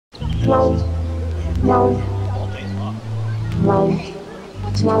Hello.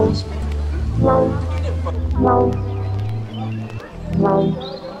 It's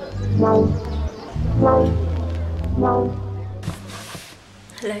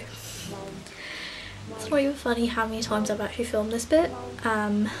not even funny how many times I've actually filmed this bit.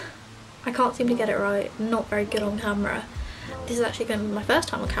 I can't seem to get it right. I'm not very good on camera. This is actually going to be my first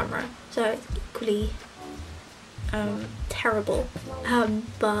time on camera, so it's equally terrible.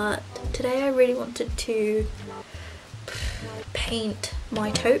 But today I really wanted to paint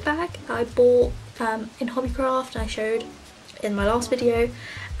my tote bag that I bought in Hobbycraft and I showed in my last video,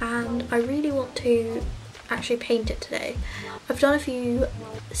 and I really want to actually paint it today. I've done a few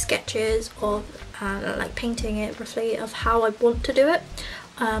sketches of like painting it roughly of how I want to do it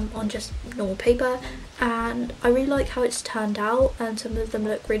on just normal paper, and I really like how it's turned out and some of them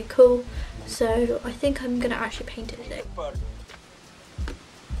look really cool, so I think I'm gonna actually paint it today.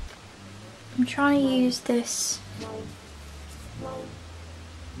 I'm trying to use this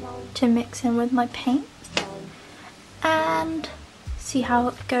to mix in with my paint and see how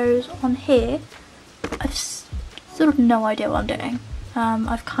it goes on here. I've sort of no idea what I'm doing.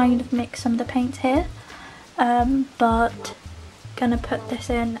 I've kind of mixed some of the paints here, but gonna put this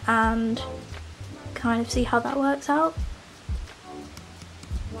in and kind of see how that works out.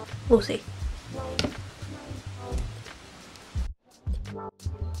 We'll see.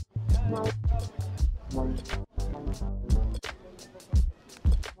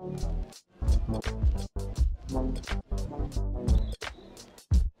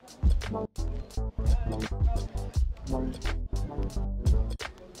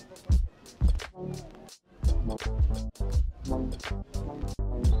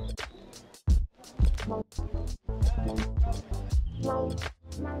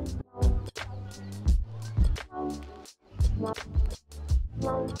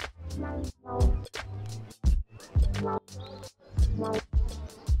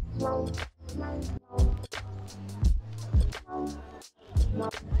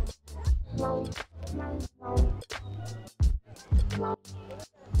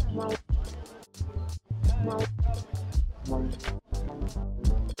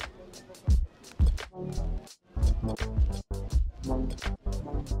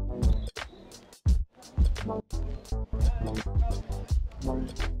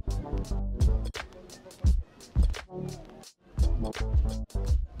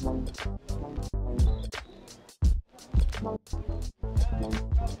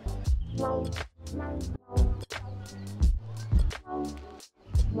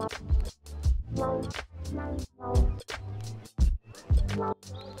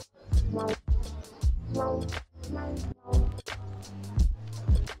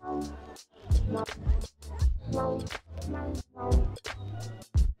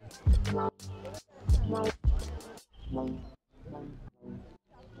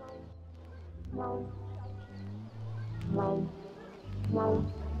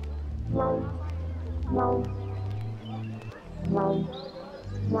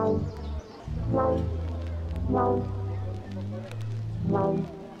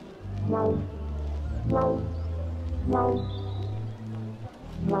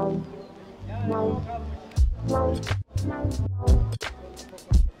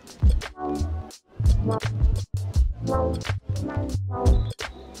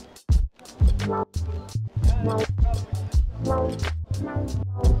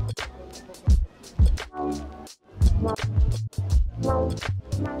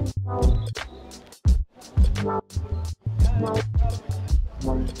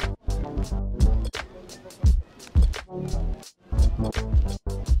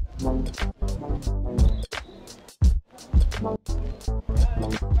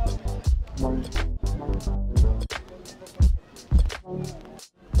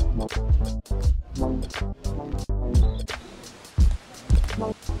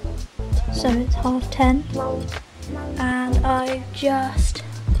 So it's 10:30 and I've just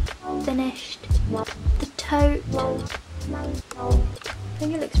finished the tote. I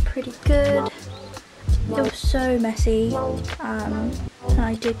think it looks pretty good. It was so messy and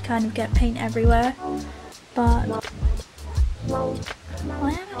I did kind of get paint everywhere, but I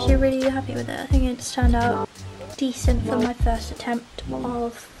am actually really happy with it. I think it's turned out decent for my first attempt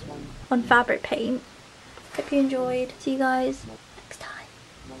on fabric paint. Hope you enjoyed. See you guys.